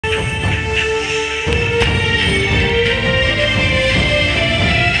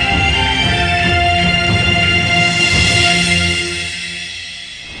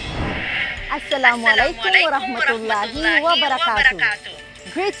Assalamualaikum warahmatullahi wabarakatuh.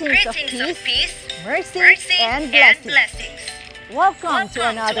 Greetings of peace, mercy, and blessings. Welcome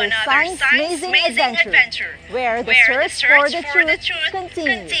to another science amazing adventure, where the search for the truth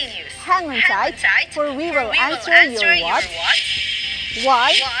continues. Hang on tight, for we will answer your what,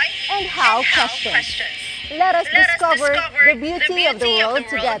 why, and how questions. Let us discover the beauty of the world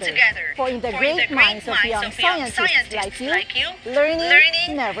together. For in the great minds of young scientists like you,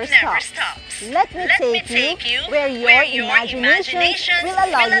 learning never stops. Let me take you where your imagination will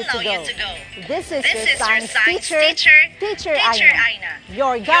allow you to go. This is your science teacher, Teacher Aina,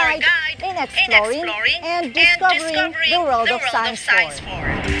 your guide in exploring and discovering the world of Science 4.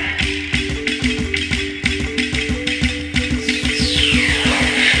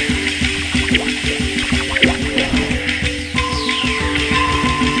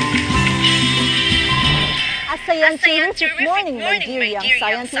 A scientific morning, my dear young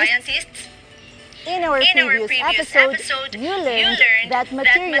scientists. In our previous episode, you learned that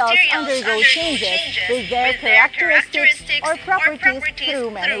materials undergo changes with their characteristics or properties through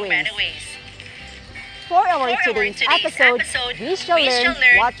many ways. For our today's episode, we shall learn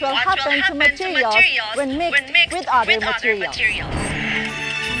what will happen to materials when mixed with other materials.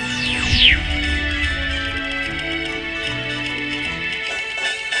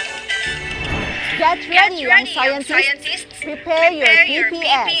 Get ready, young scientists. Prepare your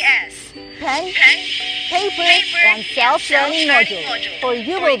PPS, pen, paper, and self-learning module, for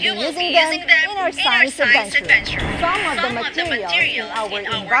you will be using them in our science adventure. Some of the materials in our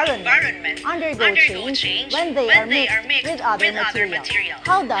environment undergo change when they are mixed with other materials.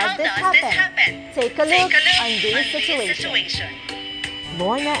 How does this happen? Take a look on this situation.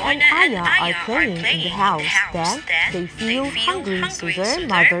 Lorna and Aya are playing in the house. Then they feel hungry, so their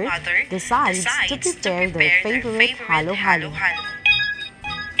mother decides to prepare their favorite halo-halo.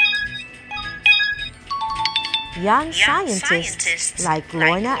 Young scientists like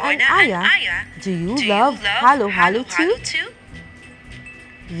Lorna and Aya, do you love halo-halo too?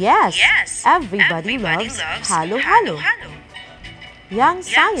 Yes, everybody loves halo-halo. Young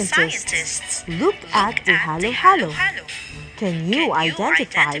scientists, look at the halo-halo. Can you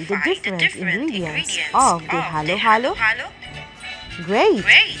identify the different ingredients of the halo-halo? Great!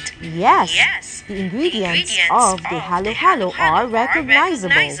 Yes, the ingredients of the halo-halo are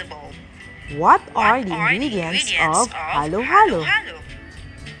recognizable. What are the ingredients of halo-halo?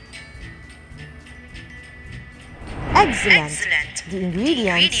 Excellent! The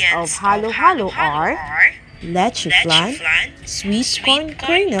ingredients of halo-halo are leche flan, sweet corn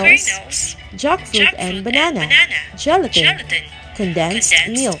kernels, jackfruit and banana, gelatin, condensed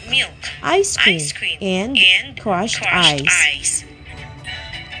milk, ice cream, and crushed ice.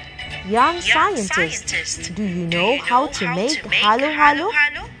 Young scientists, do you know how to make halo-halo?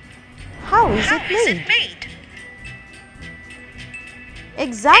 How is it made?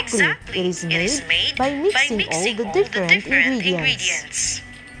 Exactly, it is made by mixing all the different ingredients.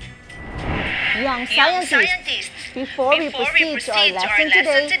 Young scientists, before we proceed to our lesson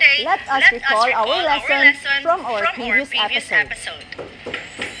today, let us recall our lesson from our previous episode.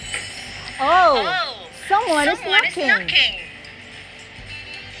 Oh, someone is knocking.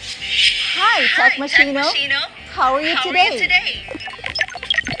 Hi, Tech Machino. How are you today?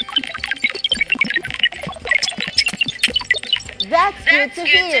 That's good to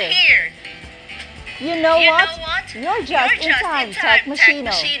hear. You know what? You're just in time, Tech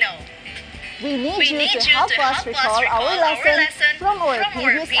Machino. We need you to help us recall our lesson from our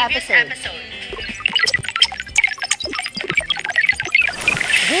previous episode.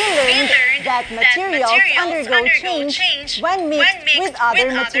 We learned that materials undergo change when mixed with other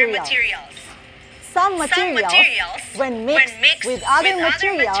materials. Some materials, when mixed with other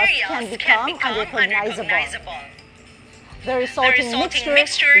materials, can become unrecognizable. The resulting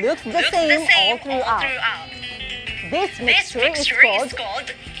mixture looks the same all throughout. This mixture is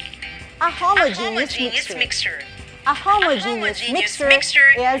called a homogeneous mixture. A homogeneous mixture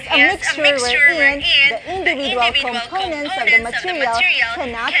is a mixture wherein the individual components of the material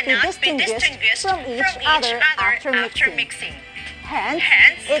cannot be distinguished from each other after mixing. Hence,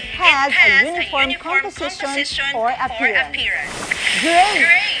 it has a uniform composition or appearance. Great!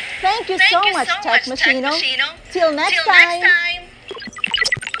 Thank you so much, Tech Machino. Till next time!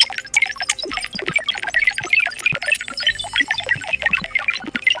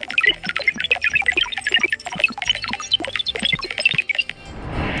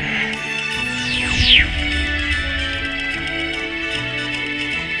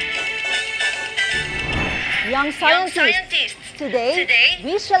 Young scientists, today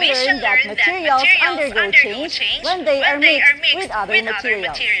we shall learn that materials undergo change when they are mixed with other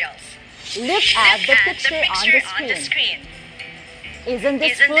materials. Look at the picture on the screen. Isn't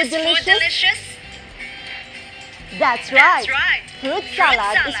this food delicious? That's right. Fruit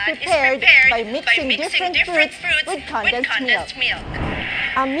salad is prepared by mixing different fruits with condensed milk.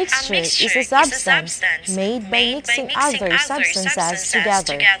 A mixture is a substance made by mixing other substances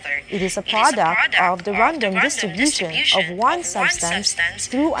together. It is a product of the random distribution of one substance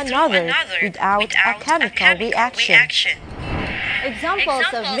through another without a chemical reaction. Examples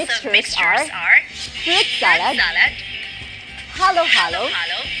of mixtures are fruit salad, halo-halo,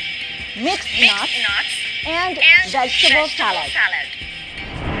 mixed nuts, and vegetable salad.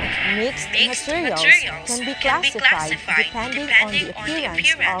 Mixed materials can be classified depending on the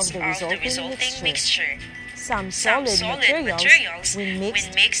appearance of the resulting mixture. Some solid materials, when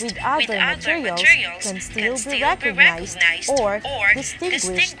mixed with other materials, can still be recognized or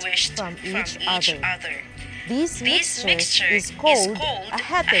distinguished from each other. This mixture is called a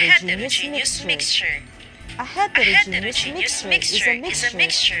heterogeneous mixture. A heterogeneous mixture is a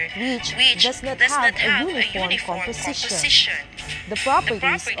mixture which does not have a uniform composition. The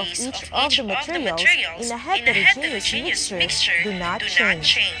properties of each of the materials in a heterogeneous mixture do not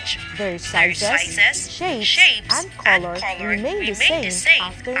change. Their sizes, shapes, and color remain the same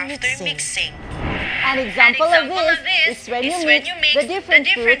after mixing. An example of this is when you mix the different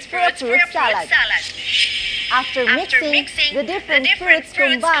fruits for a fruit salad. After mixing, the different fruits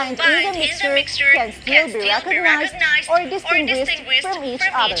combined in the mixture can still be recognized or distinguished from each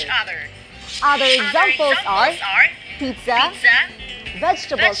other. Other examples are pizza,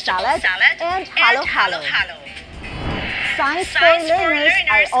 vegetable salad, and halo-halo. Science for learners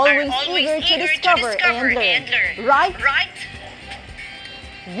are always eager to discover and learn, right?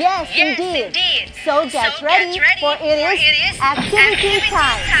 Yes, indeed. So get ready, for it is activity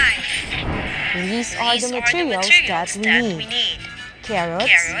time. These are the materials that we need: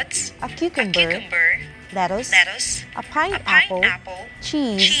 carrots, a cucumber, lettuce, a pineapple,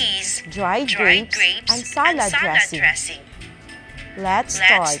 cheese, dried grapes, and salad dressing. Let's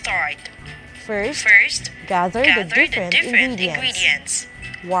start. First, gather the different ingredients.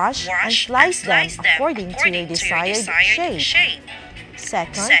 Wash and slice them according to your desired shape.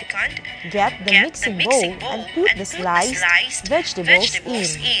 Second, get the mixing bowl and put the sliced vegetables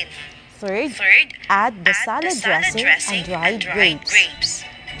in. Third, add the salad dressing and dried grapes.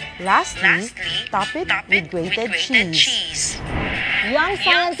 Lastly, top it with grated cheese. Young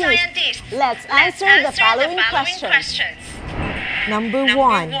scientists, let's answer the following questions. Number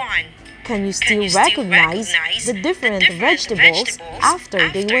 1. Can you still recognize the different vegetables after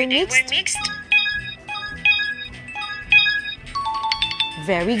they were mixed?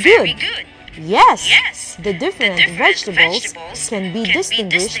 Very good. Yes, the different vegetables can be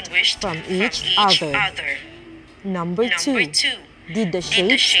distinguished from each other. Number 2. Did the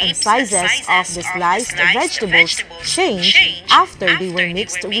shapes and sizes of the sliced vegetables change after they were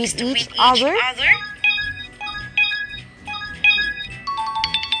mixed with each other?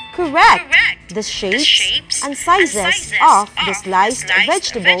 Correct! The shapes and sizes of the sliced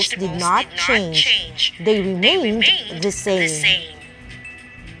vegetables did not change. They remained the same.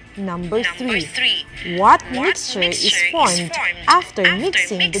 Number 3. What mixture is formed after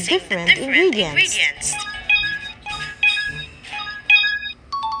mixing the different ingredients?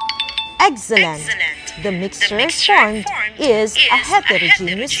 Excellent! The mixture formed is a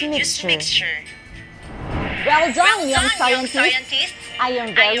heterogeneous mixture. Well done, young scientists! I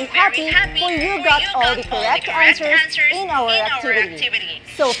am very happy for you got all the correct answers in our activity.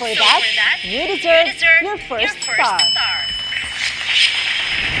 So for that, you deserve your first star.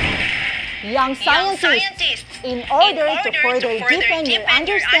 Young scientists, in order to further deepen your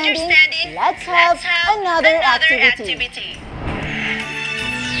understanding, let's have another activity.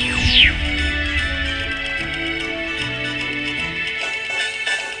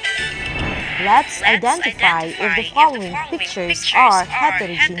 Let's identify if the following pictures are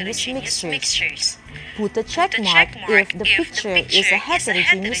heterogeneous mixtures. Put a check mark if the picture is a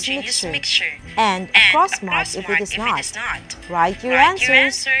heterogeneous mixture and a cross mark if it is not. Write your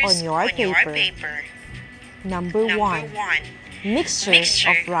answers on your paper. Number 1. Mixture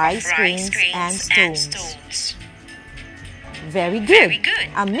of rice grains and stones. Very good.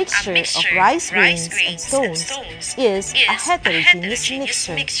 A mixture of rice grains and stones is a heterogeneous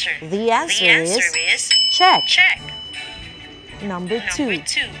mixture. The answer is check. Number 2.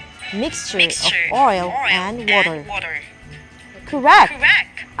 Mixture of oil and water. Correct.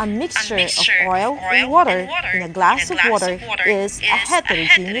 A mixture of oil and water in a glass of water is a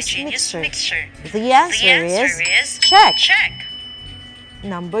heterogeneous mixture. The answer is check.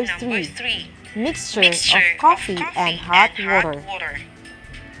 Number 3. Mixture of coffee and hot water.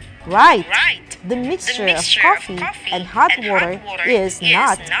 Right. The mixture of coffee and hot water is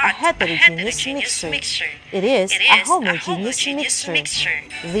not a heterogeneous mixture. It is a homogeneous mixture.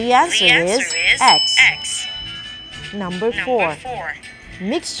 The answer is X. Number 4.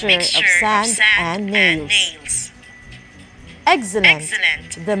 Mixture of sand and nails. Excellent.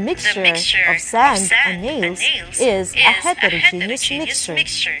 The mixture of sand and nails is a heterogeneous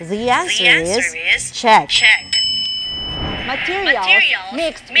mixture. The answer is check. Materials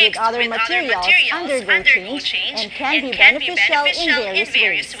mixed with other materials undergo change and can be beneficial in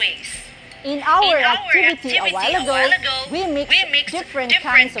various ways. In our activity a while ago, we mixed different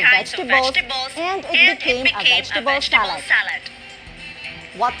kinds of vegetables and it became a vegetable salad.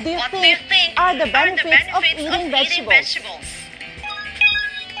 What do you think are the benefits of eating vegetables?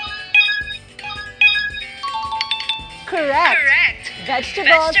 Correct.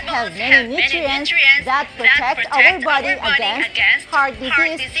 Vegetables have many nutrients that protect our body against heart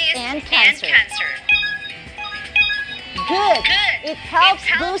disease and cancer. Good. It helps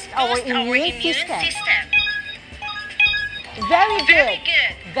boost our immune system. Very good.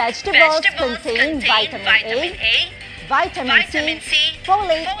 Vegetables contain vitamin A, vitamin C,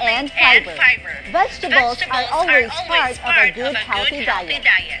 folate, and fiber. Vegetables are always part of a good healthy diet.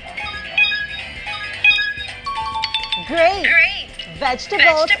 Great!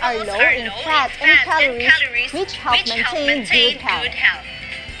 Vegetables are low in fat and calories, which help maintain good health.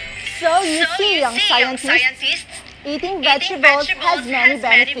 So you see, young scientists, eating vegetables has many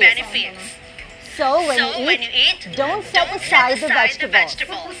benefits. So when you eat, don't set aside the vegetables.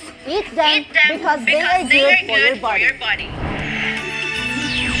 Eat them because they are good for your body.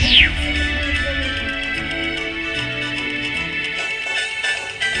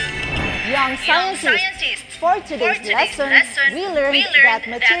 Young scientists, for today's lesson, we learned that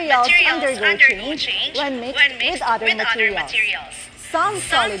materials undergo change when mixed with other materials. Some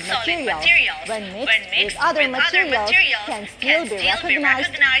solid materials, when mixed with other materials, can still be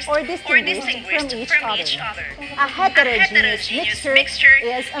recognized or distinguished from each other. A heterogeneous mixture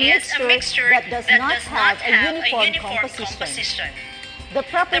is a mixture that does not have a uniform composition. The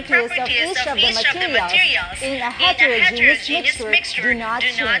properties of each of the materials in a heterogeneous mixture do not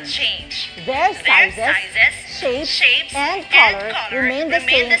change. Their sizes, shapes, and color remain the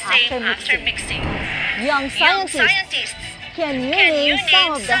same after mixing. Young scientists, can you name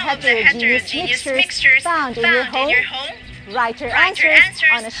some of the heterogeneous mixtures found in your home? Write your answers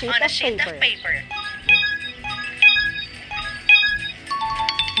on a sheet of paper.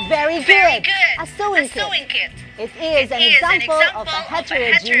 Very good! A sewing kit. It is an example of a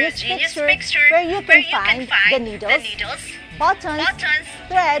heterogeneous mixture where you can find the needles, buttons,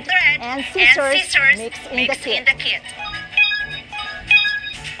 thread, and scissors mixed in the kit.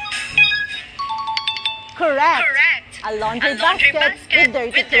 Correct! A laundry basket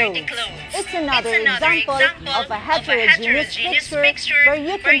with dirty clothes. It's another example of a heterogeneous mixture where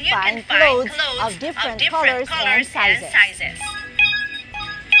you can find clothes of different colors and sizes.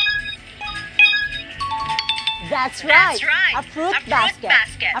 That's right, a fruit basket.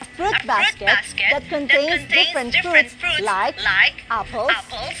 A fruit basket that contains different fruits like apples,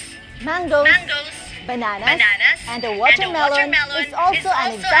 mangoes, bananas, and a watermelon is also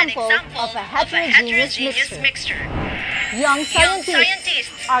an example of a heterogeneous mixture. Young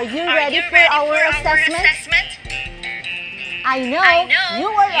scientists, are you ready for our assessment? I know you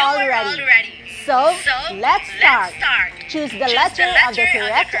are all ready. So, let's start. Choose the letter of the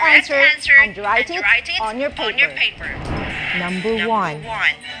correct answer and write it on your paper. Number 1.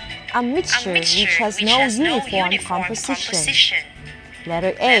 A mixture which has no uniform composition.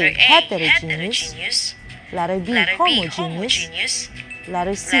 Letter A, heterogeneous. Letter B, homogeneous.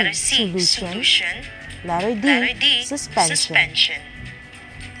 Letter C, solution. Letter D, suspension.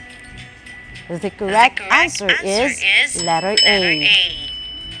 The correct answer is letter A.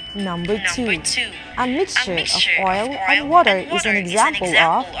 Number 2. A mixture of oil and water is an example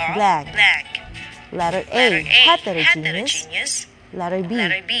of blank. Letter A, heterogeneous. Letter B,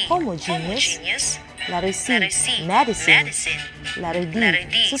 homogeneous. Letter C, medicine. Letter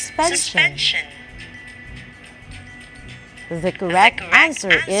D, suspension. The correct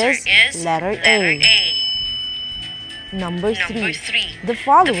answer is letter A. Number 3. The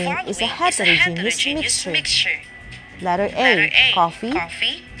following is a heterogeneous mixture. Letter A, coffee.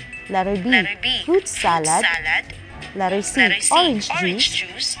 Letter B, fruit salad. Letter C, orange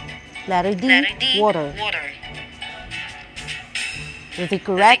juice. Letter D, water. The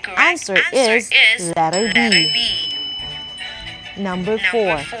correct answer is letter B. Number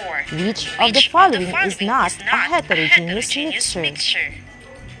 4. Which of the following is not a heterogeneous mixture?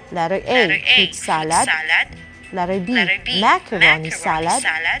 Letter A, fruit salad. Letter B, macaroni salad.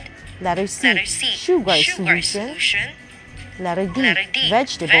 Letter C, sugar solution. Letter D,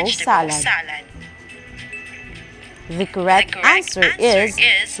 vegetable salad. The correct answer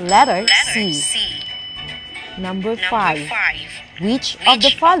is letter C. Number 5. Which of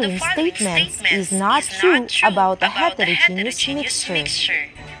the following statements is not true about a heterogeneous mixture?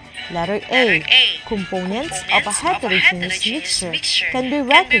 Letter A. Components of a heterogeneous mixture can be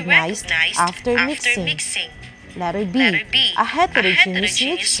recognized after mixing. Letter B. A heterogeneous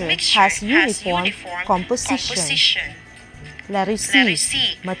mixture has uniform composition. Letter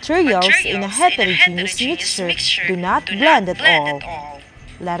C. Materials in a heterogeneous mixture do not blend at all.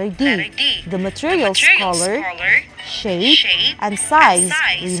 Letter D. The material's color, shape, and size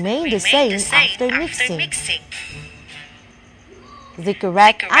remain the same after mixing. The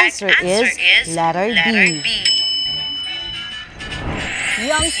correct answer is letter B.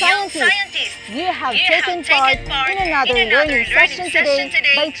 Young scientists, you have taken part in another learning session today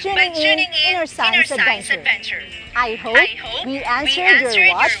by tuning in our science adventure. I hope we answered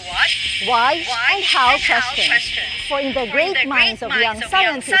your what, why, and how questions. For in the great minds of young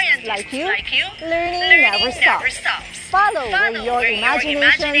scientists like you, learning never stops. Follow where your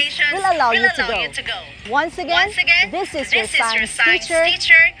imaginations will allow you to go. Once again, this is your science teacher,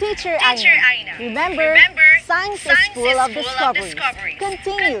 Teacher Aina. Remember, science is full of discoveries.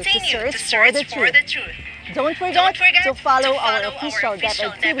 Continue to search for the truth. Don't forget to follow our official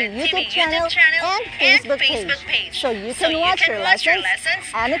TV YouTube channel and Facebook page so you can watch your lessons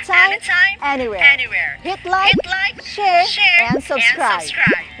anytime, anywhere. Hit like, share, and subscribe.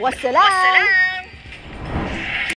 Wassalam!